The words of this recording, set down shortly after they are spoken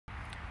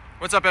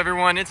What's up,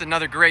 everyone? It's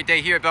another great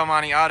day here at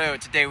Belmonte Auto.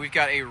 Today we've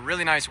got a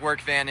really nice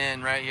work van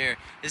in right here.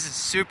 This is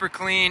super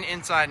clean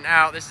inside and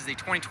out. This is the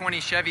 2020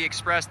 Chevy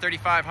Express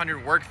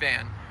 3500 work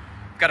van.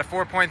 We've got a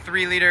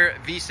 4.3 liter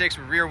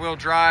V6 rear wheel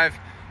drive.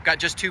 Got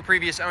just 2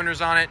 previous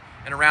owners on it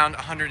and around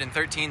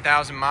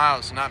 113,000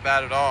 miles, so not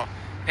bad at all.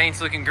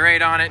 Paint's looking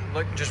great on it.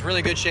 Look, just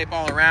really good shape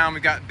all around.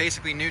 We've got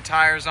basically new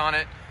tires on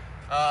it.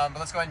 But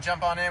let's go ahead and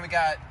jump on in. We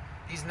got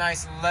these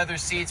nice leather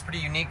seats, pretty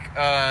unique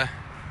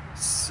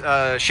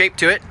shape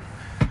to it.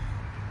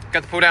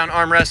 Got the pull down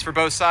armrest for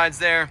both sides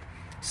there.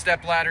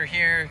 Step ladder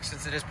here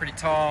since it is pretty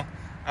tall.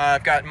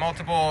 I've got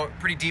multiple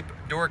pretty deep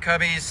door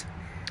cubbies.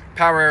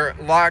 Power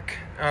lock,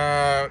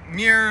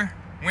 mirror,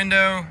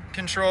 window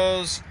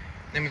controls.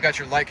 Then we've got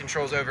your light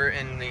controls over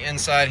in the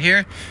inside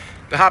here.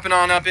 But hopping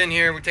on up in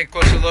here, we take a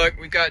closer look.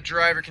 We've got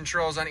driver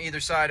controls on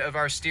either side of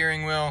our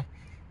steering wheel.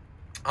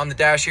 On the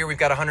dash here, we've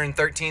got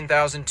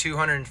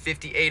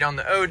 113,258 on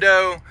the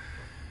Odo.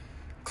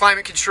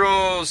 Climate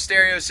controls,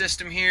 stereo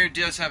system here.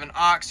 Does have an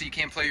aux, so you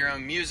can play your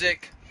own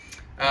music.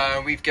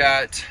 We've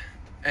got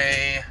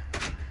a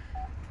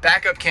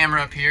backup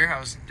camera up here.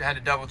 I had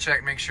to double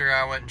check, make sure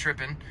I wasn't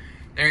tripping.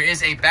 There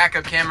is a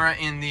backup camera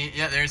in the,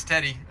 yeah, there's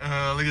Teddy.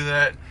 Look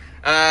at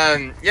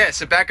that. Yeah,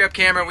 so backup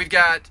camera. We've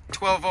got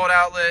 12-volt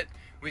outlet.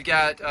 We've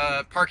got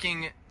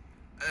parking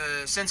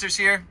sensors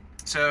here.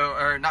 So,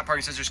 or not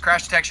parking sensors,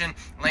 crash detection,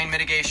 lane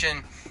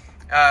mitigation.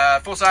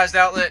 Full-sized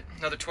outlet,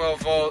 another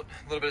 12-volt, a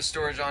little bit of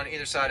storage on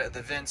either side of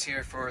the vents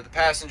here for the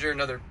passenger,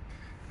 another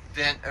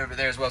vent over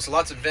there as well. So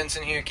lots of vents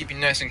in here, keep you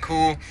nice and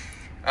cool.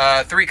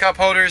 3 cup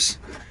holders,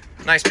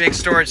 nice big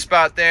storage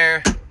spot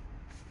there.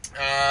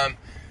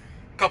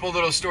 Couple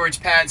little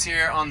storage pads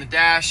here on the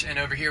dash, and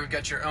over here we've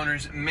got your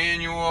owner's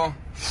manual.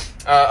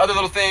 Other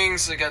little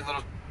things, we got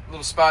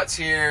little spots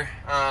here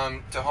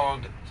to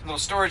hold little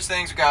storage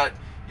things. We've got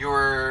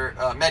your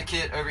med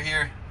kit over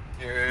here,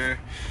 your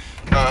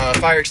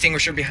fire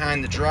extinguisher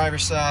behind the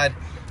driver's side.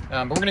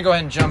 But we're gonna go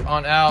ahead and jump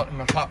on out. I'm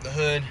gonna pop the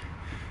hood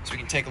so we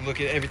can take a look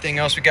at everything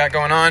else we got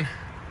going on.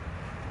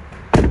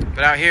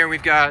 But out here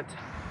we've got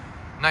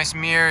a nice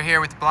mirror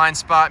here with the blind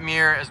spot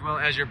mirror, as well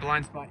as your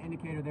blind spot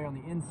indicator there on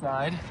the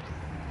inside.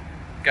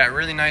 Got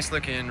really nice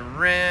looking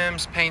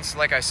rims. Paints,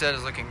 like I said,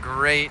 is looking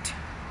great.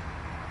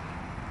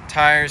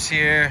 Tires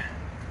here,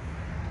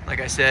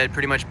 like I said,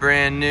 pretty much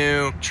brand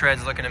new.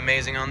 Tread's looking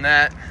amazing on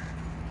that.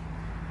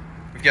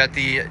 We've got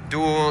the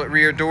dual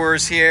rear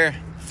doors here.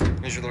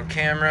 There's your little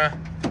camera.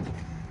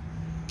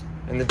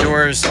 And the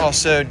doors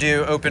also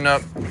do open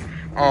up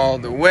all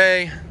the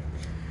way.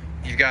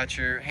 You've got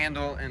your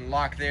handle and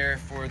lock there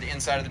for the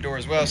inside of the door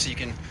as well, so you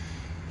can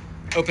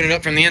open it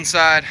up from the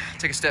inside.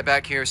 Take a step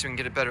back here so we can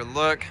get a better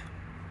look.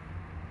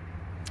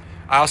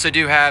 I also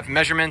do have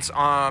measurements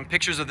on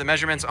pictures of the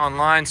measurements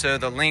online, so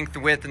the length, the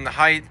width, and the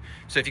height.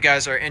 So if you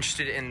guys are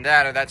interested in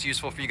that, or that's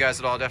useful for you guys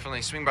at all,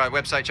 definitely swing by the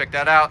website, check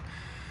that out.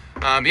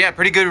 But yeah,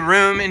 pretty good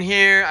room in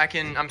here.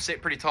 I'm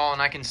sitting pretty tall,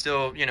 and I can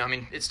still, you know, I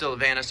mean, it's still a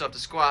van, I still have to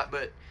squat,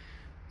 but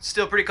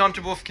still pretty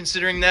comfortable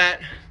considering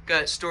that.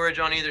 Got storage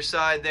on either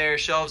side there.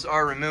 Shelves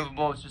are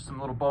removable. It's just some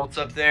little bolts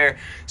up there,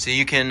 so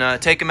you can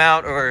take them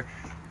out or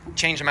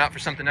change them out for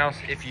something else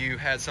if you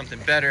had something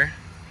better.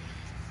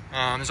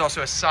 There's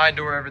also a side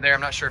door over there.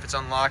 I'm not sure if it's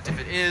unlocked. If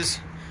it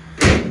is,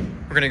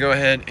 we're gonna go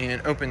ahead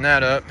and open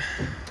that up.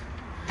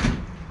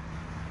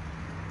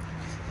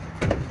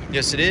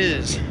 Yes, it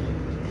is.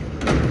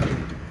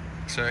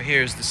 So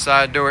here's the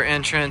side door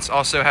entrance.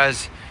 Also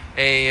has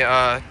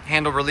a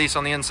handle release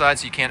on the inside,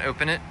 so you can't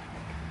open it.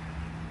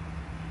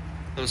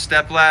 Little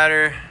step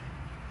ladder.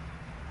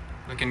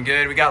 Looking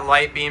good. We got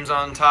light beams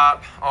on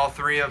top. All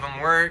 3 of them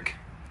work.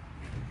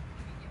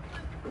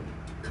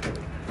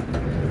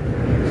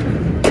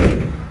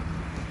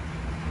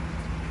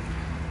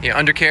 Yeah,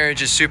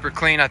 undercarriage is super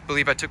clean. I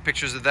believe I took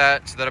pictures of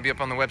that, so that'll be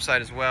up on the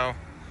website as well.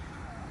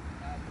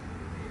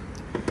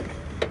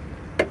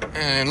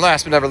 And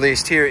last but not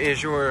least, here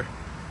is your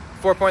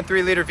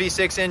 4.3 liter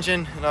V6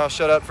 engine, and I'll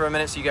shut up for a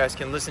minute so you guys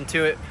can listen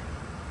to it.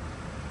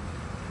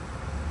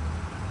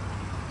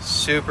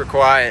 Super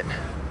quiet.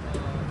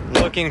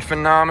 Looking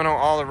phenomenal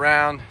all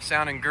around,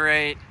 sounding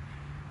great.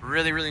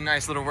 Really, really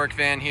nice little work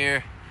van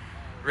here,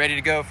 ready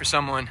to go for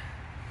someone.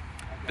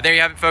 But there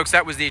you have it, folks.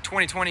 That was the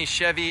 2020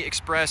 Chevy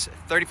Express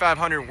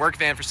 3500 work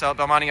van for sale at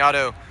Belmonte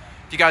Auto.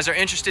 If you guys are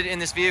interested in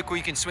this vehicle,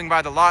 you can swing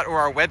by the lot or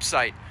our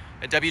website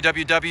at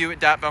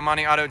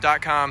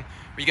www.belmonteauto.com, where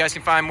you guys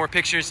can find more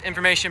pictures,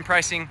 information,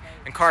 pricing,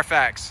 and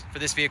Carfax for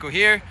this vehicle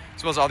here,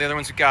 as well as all the other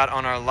ones we've got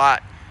on our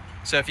lot.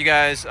 So if you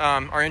guys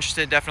are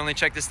interested, definitely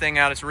check this thing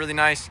out. It's really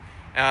nice.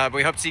 But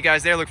we hope to see you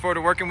guys there. Look forward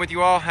to working with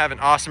you all. Have an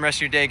awesome rest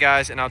of your day,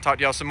 guys, and I'll talk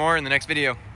to y'all some more in the next video.